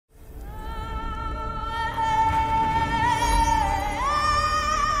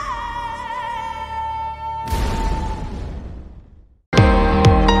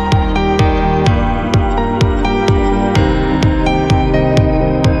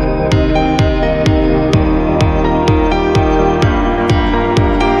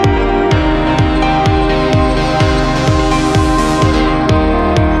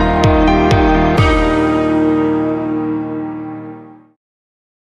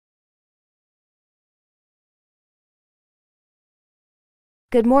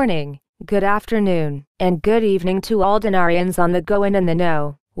Good morning, good afternoon, and good evening to all Dinarians on the go and in the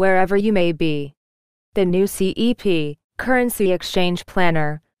know, wherever you may be. The new CEP, Currency Exchange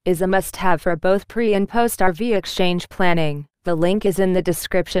Planner, is a must-have for both pre- and post-RV exchange planning. The link is in the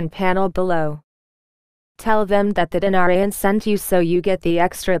description panel below. Tell them that the Dinarian sent you so you get the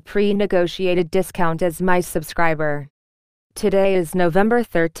extra pre-negotiated discount as my subscriber. Today is November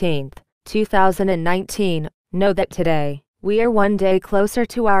 13th, 2019. Know that today, we are one day closer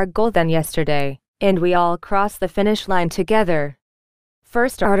to our goal than yesterday, and we all cross the finish line together.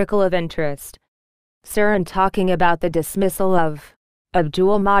 First article of interest. Saran talking about the dismissal of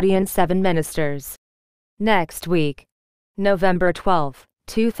Abdul-Mahdi and 7 ministers. Next week. November 12,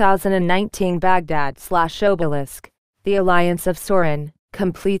 2019 Baghdad/Obelisk. The Alliance of Sorin,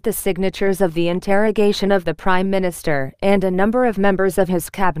 complete the signatures of the interrogation of the Prime Minister and a number of members of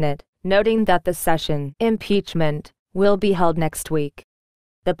his cabinet, noting that the session impeachment will be held next week.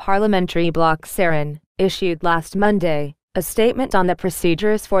 The parliamentary bloc Saran issued last Monday a statement on the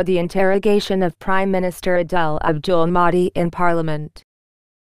procedures for the interrogation of Prime Minister Adel Abdul-Mahdi in Parliament.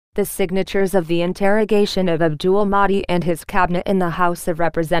 The signatures of the interrogation of Abdul-Mahdi and his cabinet in the House of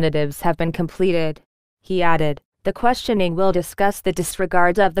Representatives have been completed. He added, the questioning will discuss the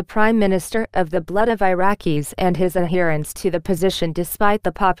disregard of the Prime Minister of the blood of Iraqis and his adherence to the position despite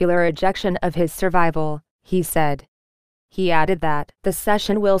the popular rejection of his survival, he said. He added that the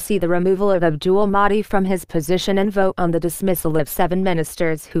session will see the removal of Abdul-Mahdi from his position and vote on the dismissal of 7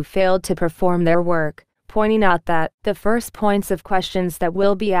 ministers who failed to perform their work, pointing out that the first points of questions that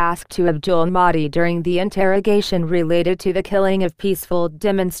will be asked to Abdul-Mahdi during the interrogation related to the killing of peaceful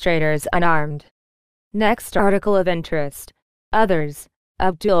demonstrators unarmed. Next article of interest. Others.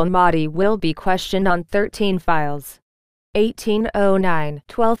 Abdul-Mahdi will be questioned on 13 files. 1809,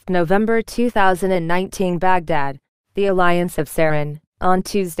 12th November 2019 Baghdad. The Alliance of Saran, on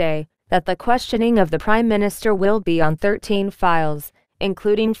Tuesday, that the questioning of the Prime Minister will be on 13 files,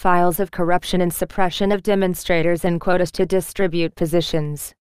 including files of corruption and suppression of demonstrators and quotas to distribute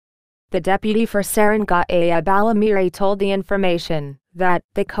positions. The deputy for Saran Abdul-Mahdi told the Information that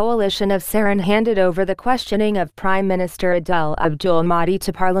the coalition of Saran handed over the questioning of Prime Minister Adel Abdul-Mahdi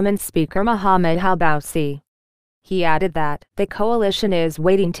to Parliament Speaker Mohammed al-Bousi. He added that the coalition is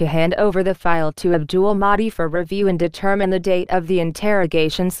waiting to hand over the file to Abdul-Mahdi for review and determine the date of the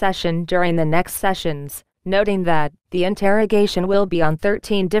interrogation session during the next sessions, noting that the interrogation will be on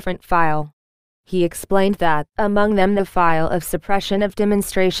 13 different files. He explained that, among them the file of suppression of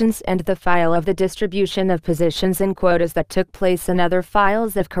demonstrations and the file of the distribution of positions and quotas that took place and other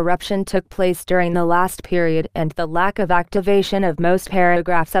files of corruption took place during the last period and the lack of activation of most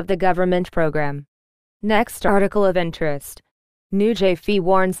paragraphs of the government program. Next article of interest. Najaf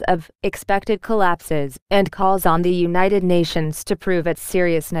warns of expected collapses and calls on the United Nations to prove its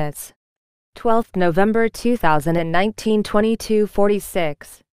seriousness. 12th November 2019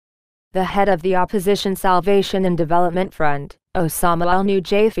 22:46. The head of the Opposition Salvation and Development Front, Osama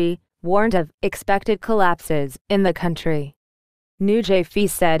al-Najafi, warned of expected collapses in the country. Najafi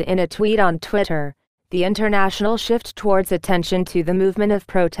said in a tweet on Twitter, the international shift towards attention to the movement of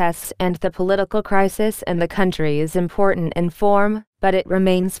protests and the political crisis in the country is important in form, but it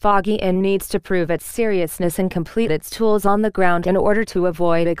remains foggy and needs to prove its seriousness and complete its tools on the ground in order to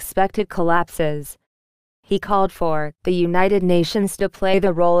avoid expected collapses. He called for the United Nations to play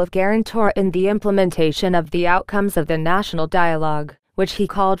the role of guarantor in the implementation of the outcomes of the national dialogue, which he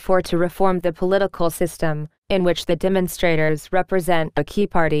called for to reform the political system, in which the demonstrators represent a key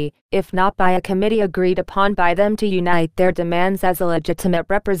party, if not by a committee agreed upon by them to unite their demands as a legitimate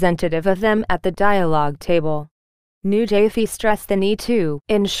representative of them at the dialogue table. Najafi stressed the need to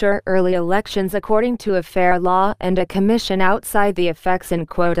ensure early elections according to a fair law and a commission outside the effects and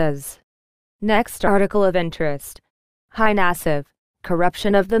quotas. Next article of interest. High Nassif,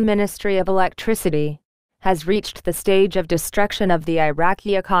 corruption of the Ministry of Electricity, has reached the stage of destruction of the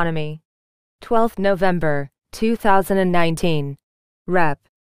Iraqi economy. 12th November 2019. Rep.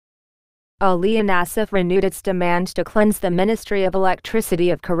 Ali Nassif renewed its demand to cleanse the Ministry of Electricity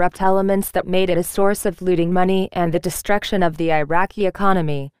of corrupt elements that made it a source of looting money and the destruction of the Iraqi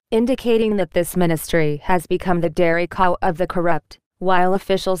economy, indicating that this ministry has become the dairy cow of the corrupt, while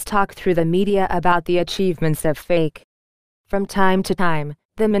officials talk through the media about the achievements of fake. From time to time,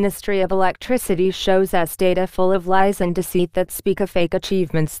 the Ministry of Electricity shows us data full of lies and deceit that speak of fake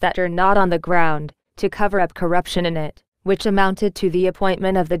achievements that are not on the ground, to cover up corruption in it, which amounted to the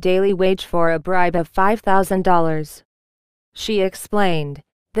appointment of the daily wage for a bribe of $5,000. She explained,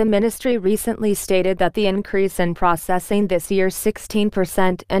 The ministry recently stated that the increase in processing this year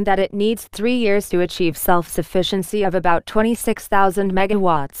 16% and that it needs 3 years to achieve self-sufficiency of about 26,000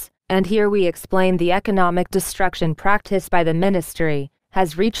 megawatts. And here we explain the economic destruction practiced by the ministry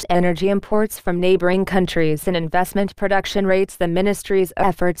has reached energy imports from neighboring countries and investment production rates. The ministry's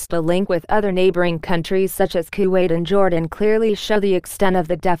efforts to link with other neighboring countries such as Kuwait and Jordan clearly show the extent of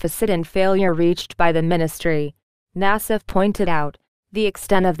the deficit and failure reached by the ministry. Nassif pointed out the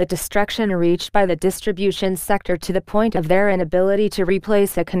extent of the destruction reached by the distribution sector to the point of their inability to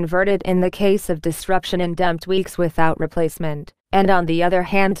replace it converted in the case of disruption in dumped weeks without replacement, and on the other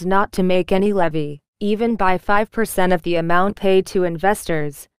hand not to make any levy, even by 5% of the amount paid to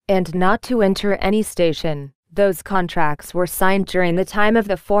investors, and not to enter any station. Those contracts were signed during the time of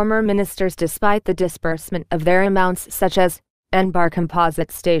the former ministers despite the disbursement of their amounts such as Anbar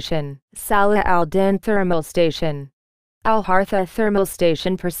Composite Station, Salah al-Din Thermal Station, Al-Hartha Thermal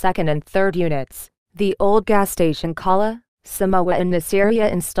Station per 2nd and 3rd units. The old gas station Kala, Samoa and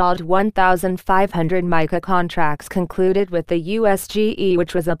Nasiriyah installed 1,500 mica contracts concluded with the USGE,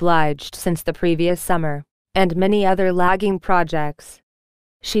 which was obliged since the previous summer, and many other lagging projects.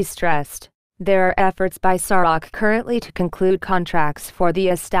 She stressed, there are efforts by Sarawak currently to conclude contracts for the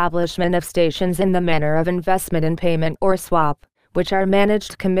establishment of stations in the manner of investment in payment or swap, which are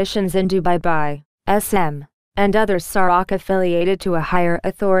managed commissions in Dubai by SM and other Sarawak affiliated to a higher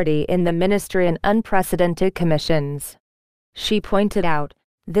authority in the ministry and unprecedented commissions. She pointed out,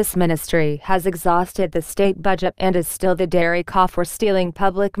 this ministry has exhausted the state budget and is still the dairy cow for stealing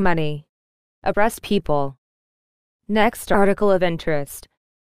public money. Oppressed people. Next article of interest.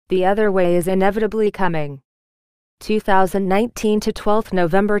 The other way is inevitably coming. 2019 to 12th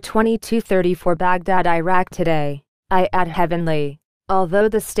November 2234 Baghdad, Iraq Today. Ayat Heavenly. Although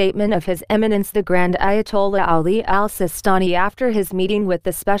the statement of His Eminence the Grand Ayatollah Ali al-Sistani after his meeting with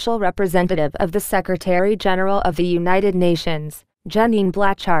the Special Representative of the Secretary-General of the United Nations, Janine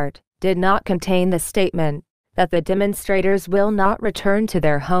Blanchard, did not contain the statement that the demonstrators will not return to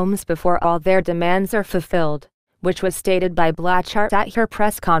their homes before all their demands are fulfilled, which was stated by Blanchard at her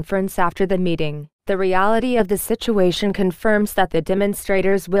press conference after the meeting. The reality of the situation confirms that the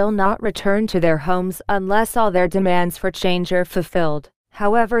demonstrators will not return to their homes unless all their demands for change are fulfilled,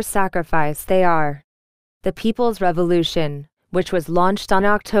 however sacrificed they are. The People's Revolution, which was launched on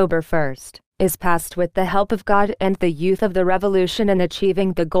October 1st, is passed with the help of God and the youth of the revolution in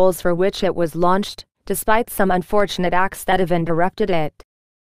achieving the goals for which it was launched, despite some unfortunate acts that have interrupted it.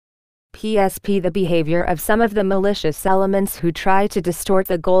 PSP The behavior of some of the malicious elements who try to distort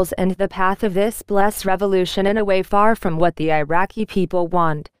the goals and the path of this blessed revolution in a way far from what the Iraqi people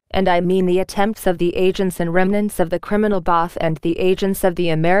want, and I mean the attempts of the agents and remnants of the criminal Ba'ath and the agents of the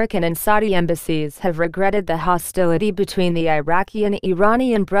American and Saudi embassies have regretted the hostility between the Iraqi and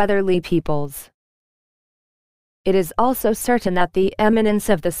Iranian brotherly peoples. It is also certain that the eminence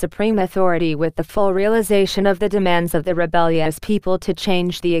of the supreme authority, with the full realization of the demands of the rebellious people to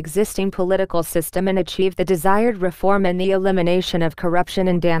change the existing political system and achieve the desired reform and the elimination of corruption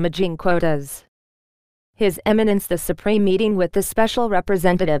and damaging quotas. His Eminence the Supreme, meeting with the Special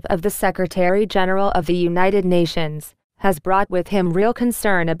Representative of the Secretary-General of the United Nations, has brought with him real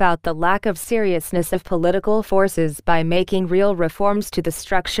concern about the lack of seriousness of political forces by making real reforms to the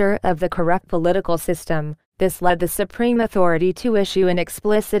structure of the corrupt political system. This led the Supreme Authority to issue an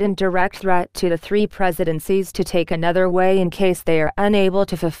explicit and direct threat to the three presidencies to take another way in case they are unable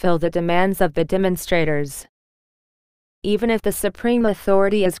to fulfill the demands of the demonstrators. Even if the Supreme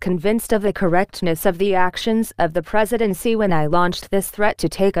Authority is convinced of the correctness of the actions of the presidency when I launched this threat to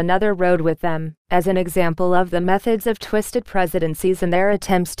take another road with them, as an example of the methods of twisted presidencies and their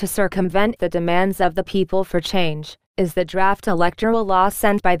attempts to circumvent the demands of the people for change, is the draft electoral law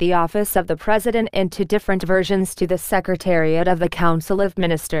sent by the Office of the President into different versions to the Secretariat of the Council of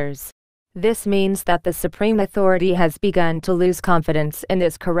Ministers. This means that the Supreme Authority has begun to lose confidence in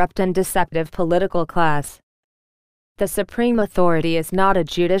this corrupt and deceptive political class. The Supreme Authority is not a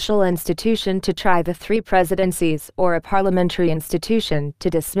judicial institution to try the three presidencies or a parliamentary institution to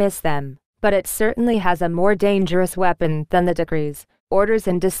dismiss them, but it certainly has a more dangerous weapon than the decrees, orders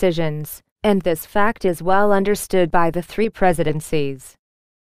and decisions, and this fact is well understood by the three presidencies.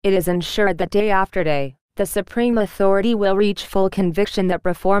 It is ensured that day after day, the Supreme Authority will reach full conviction that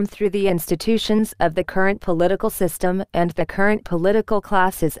reform through the institutions of the current political system and the current political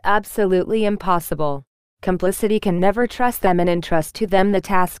class is absolutely impossible. Complicity can never trust them and entrust to them the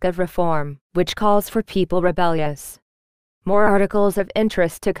task of reform, which calls for people rebellious. More articles of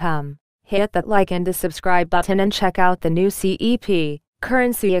interest to come. Hit that like and the subscribe button and check out the new CEP,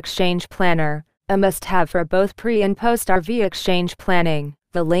 Currency Exchange Planner, a must-have for both pre- and post-RV exchange planning.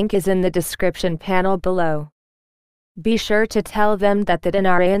 The link is in the description panel below. Be sure to tell them that the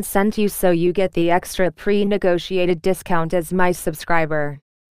Dinarian sent you so you get the extra pre-negotiated discount as my subscriber.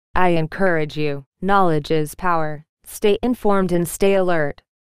 I encourage you, knowledge is power. Stay informed and stay alert.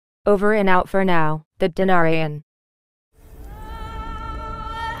 Over and out for now, the Dinarian.